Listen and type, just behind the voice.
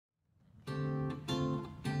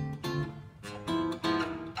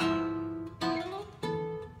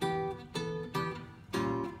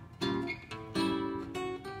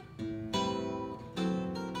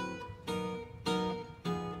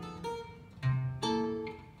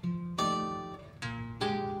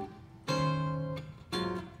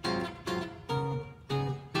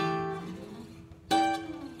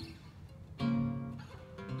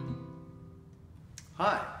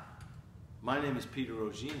Hi, my name is Peter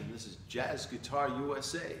Rogine and this is Jazz Guitar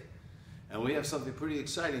USA, and we have something pretty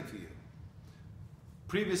exciting for you.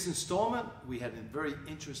 Previous installment, we had a very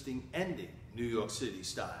interesting ending, New York City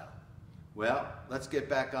style. Well, let's get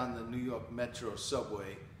back on the New York Metro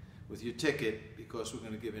subway with your ticket, because we're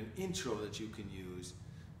going to give an intro that you can use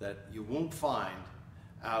that you won't find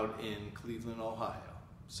out in Cleveland, Ohio.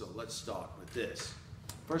 So let's start with this.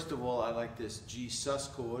 First of all, I like this G sus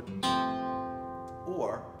chord,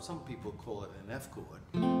 or some people call it an F chord,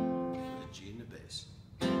 with a G in the bass.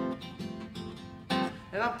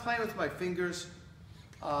 And I'm playing with my fingers.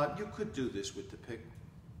 You could do this with the pick,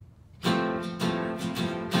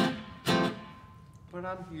 but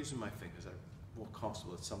I'm using my fingers. I'm more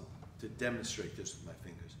comfortable to demonstrate this with my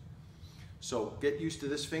fingers. So get used to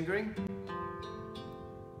this fingering,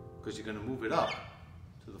 because you're going to move it up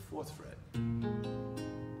to the 4th fret.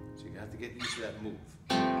 So you have to get used to that move.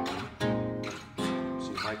 So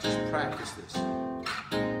you might just practice this.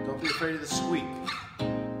 Don't be afraid of the squeak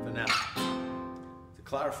for now. To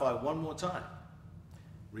clarify one more time,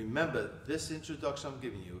 remember this introduction I'm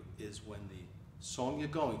giving you is when the song you're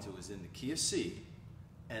going to is in the key of C,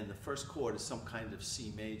 and the first chord is some kind of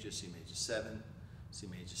C major 7, C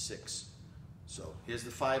major 6. So here's the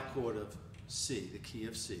 5 chord of C, the key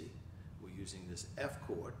of C. We're using this F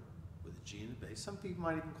chord with a G in the bass. Some people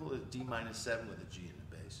might even call it a D minor 7 with a G in the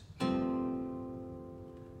bass.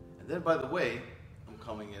 And then, by the way, I'm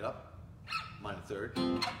coming it up, minor 3rd,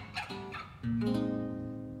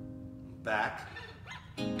 back,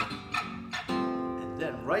 and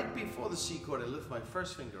then right before the C chord, I lift my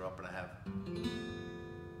first finger up and I have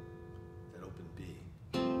that open B.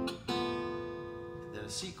 And then a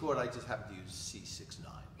C chord, I just happen to use C6-9.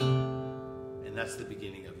 And that's the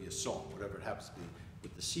beginning of your song, whatever it happens to be,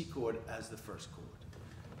 with the C chord as the first chord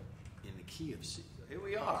in the key of C. So here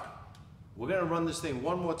we are. We're going to run this thing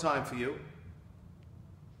one more time for you,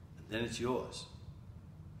 and then it's yours.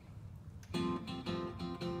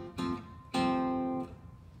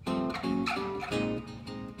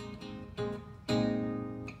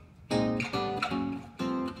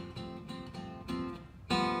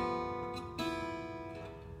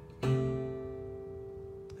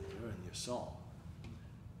 Song.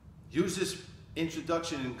 Use this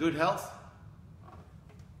introduction in good health.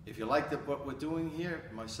 If you like what we're doing here,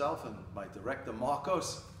 myself and my director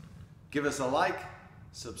Marcos, give us a like,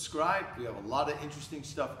 subscribe. We have a lot of interesting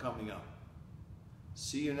stuff coming up.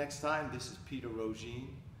 See you next time. This is Peter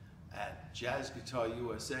Rogine at Jazz Guitar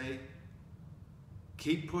USA.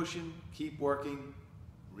 Keep pushing, keep working.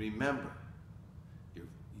 Remember,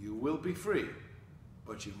 you will be free,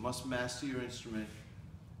 but you must master your instrument.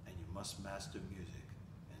 Must master music,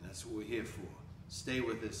 and that's what we're here for. Stay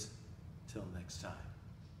with us till next time.